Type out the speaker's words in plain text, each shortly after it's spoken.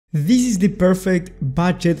This is the perfect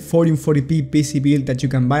budget 1440p PC build that you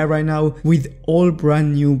can buy right now with all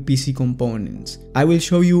brand new PC components. I will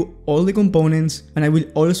show you all the components and I will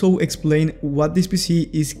also explain what this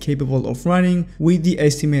PC is capable of running with the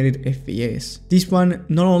estimated FPS. This one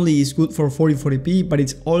not only is good for 1440p, but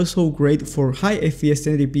it's also great for high FPS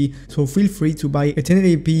 1080p, so feel free to buy a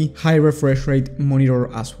 1080p high refresh rate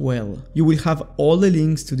monitor as well. You will have all the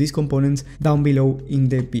links to these components down below in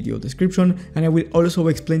the video description, and I will also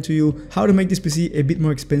explain to you how to make this PC a bit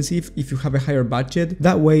more expensive if you have a higher budget.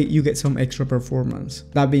 That way you get some extra performance.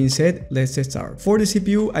 That being said, let's start. For the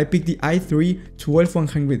CPU, I picked the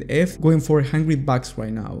i3-12100F, going for $100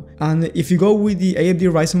 right now. And if you go with the AMD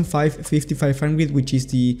Ryzen 5 5500, which is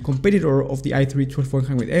the competitor of the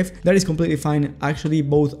i3-12100F, that is completely fine. Actually,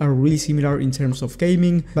 both are really similar in terms of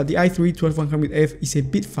gaming, but the i3-12100F is a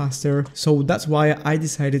bit faster, so that's why I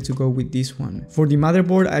decided to go with this one. For the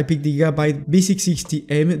motherboard, I picked the Gigabyte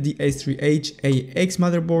B660M, the S3H-AX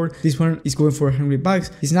motherboard. This one is going for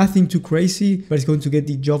 $100. It's nothing too crazy, but it's going to get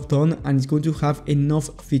the job done and it's going to have enough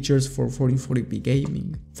features for 1440p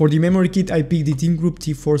gaming. For the memory kit, I picked the Team Group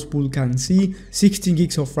T-Force Pulcan C, 16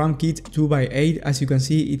 gigs of RAM kit, 2x8. As you can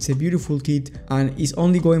see, it's a beautiful kit and it's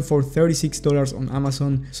only going for $36 on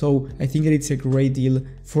Amazon, so I think that it's a great deal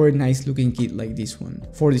for a nice looking kit like this one.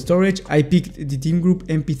 For the storage, I picked the Team Group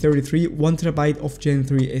MP33 1TB of Gen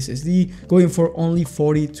 3 SSD, going for only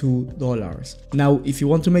 $42. Now, if you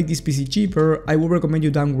want to make this PC cheaper, I would recommend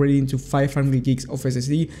you downgrading to 500 gigs of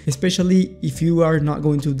SSD, especially if you are not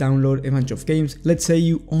going to download a bunch of games. Let's say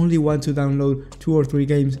you only want to download 2 or 3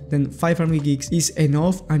 games, then 500 gigs is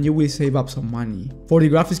enough and you will save up some money. For the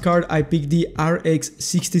graphics card, I picked the RX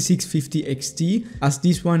 6650 XT, as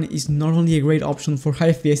this one is not only a great option for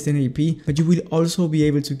high FPS 1080p, but you will also be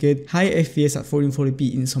able to get high FPS at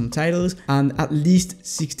 1440p in some titles and at least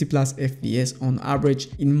 60 plus FPS on average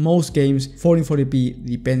in most games, 1440p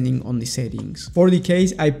depending on the settings. For the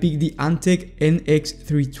case, I picked the Antec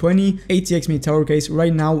NX320 ATX mid tower case.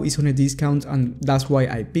 Right now it's on a discount and that's why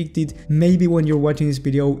I picked it. Maybe when you're watching this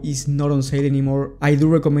video it's not on sale anymore. I do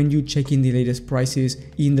recommend you checking the latest prices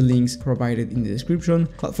in the links provided in the description.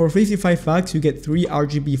 But for $55 you get 3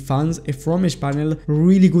 RGB fans, a front mesh panel,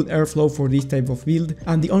 really good airflow for this type of build,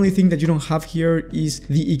 and the only thing that you don't have here is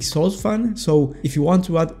the exhaust fan. So if you want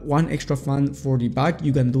to add one extra fan for the back,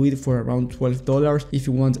 you can do it for around $12 if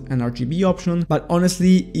you want an RGB option, but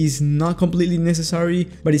honestly it's not completely necessary,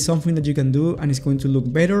 but it's something that you can do and it's going to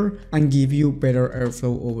look better and give you better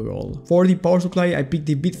airflow overall. For the power supply, I picked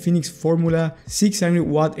the Bitfinex Formula 600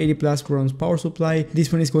 watt 80 plus bronze power supply.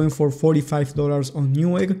 This one is going for $45 on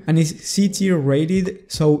Newegg and is C-tier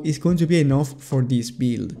rated, so it's going to be enough for this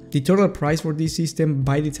build. The total price for this system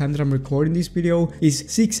by the time that I'm recording this video is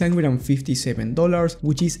 $657,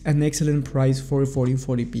 which is an excellent price for a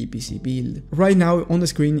 1440p PC build. Right now on the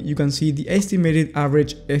screen you can see the estimated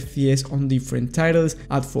average FPS on different titles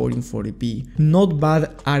at 1440p. Not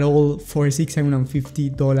bad at all for a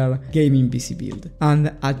 $650 gaming PC build. And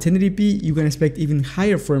at 1080p you can expect even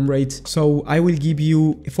higher frame rates, so I will give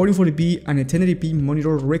you a 1440p and a 1080p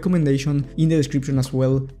monitor recommendation in the description as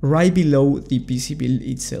well, right below the PC build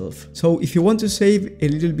itself. So if you want to save a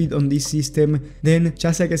little bit on this system, then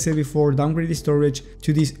just like I said before, downgrade the storage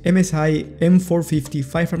to this MSI M450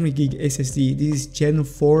 500GB SSD. This is Gen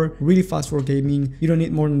 4, really fast for gaming. You don't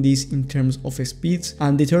need more than this in terms of speeds,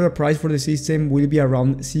 and the total price for the system will be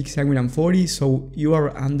around $640, so you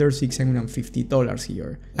are under $650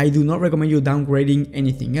 here. I do not recommend you downgrading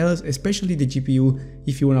anything else, especially the GPU,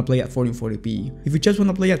 if you want to play at 1440p. If you just want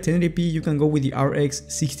to play at 1080p, you can go with the RX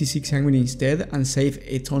 6600 instead and save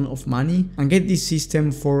a ton of money and get this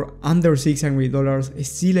system for under $600. It's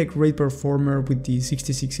still a great performer with the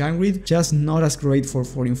 6600, just not as great for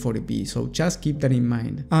 1440p, so just keep that in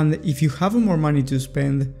mind. And if you have more money to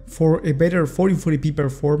spend for a better 1440p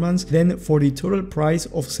performance, then for the total price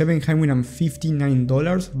of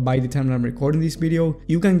 $759 by the time I'm recording this video,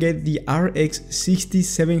 you can get the RX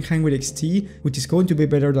 6700 XT, which is going to be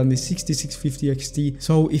better than the 6650 XT.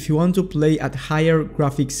 So if you want to play at higher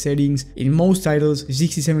graphics settings in most titles, the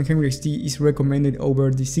 6700 XT is recommended over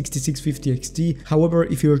the 6650 XT. However,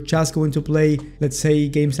 if you're just going to play, let's say,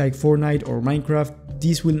 games like Fortnite or Minecraft,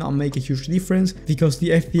 this will not make a huge difference because the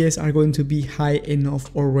FPS are going to be high enough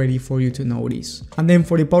already for you to notice. And then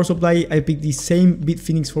for the power supply, I picked the same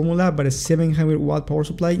Bitfinex formula but a 700 watt power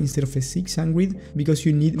supply instead of a 600 because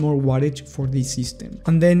you need more wattage for this system.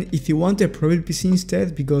 And then if you want a Prebuilt PC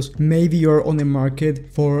instead, because maybe you're on the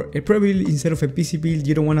market for a Prebuilt instead of a PC build,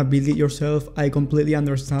 you don't want to build it yourself, I completely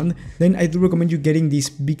understand, then I do recommend you getting this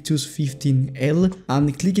Victus 15L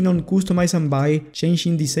and clicking on customize and buy,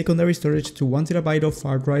 changing the secondary storage to 1TB of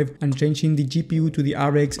hard drive and changing the GPU to the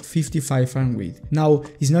RX 5500. Now,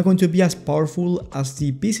 it's not going to be as powerful as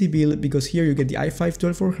the PC build because here you get the i5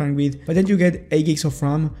 12400, but then you get 8 gigs of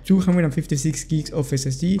RAM, 256 gigs of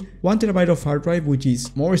SSD, 1 TB of hard drive, which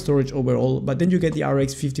is more storage overall, but then you get the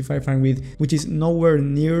RX 5500, which is nowhere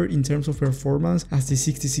near in terms of performance as the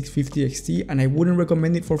 6650 XT, and I wouldn't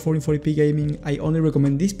recommend it for 1440p gaming. I only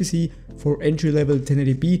recommend this PC for entry-level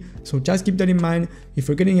 1080p, so just keep that in mind. If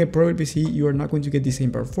you're getting a Prebuilt PC, you are not going to get the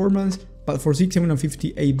same performance, but for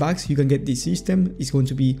 $658 you can get this system. It's going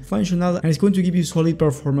to be functional and it's going to give you solid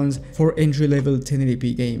performance for entry-level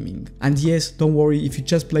 1080p gaming. And yes, don't worry, if you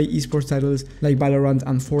just play esports titles like Valorant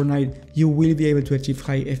and Fortnite, you will be able to achieve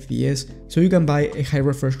high FPS, so you can buy a high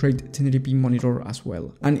refresh rate 1080p monitor as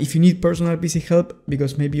well. And if you need personal PC help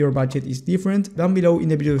because maybe your budget is different, down below in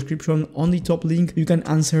the video description on the top link you can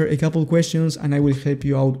answer a couple questions and I will help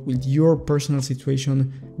you out with your personal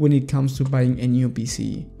situation when it comes to buying a new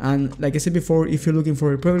PC. And like I said before, if you're looking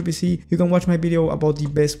for a Prebuilt PC, you can watch my video about the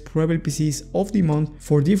best Prebuilt PCs of the month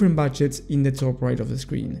for different budgets in the top right of the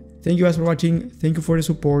screen. Thank you guys for watching, thank you for the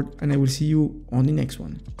support, and I will see you on the next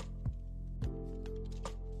one.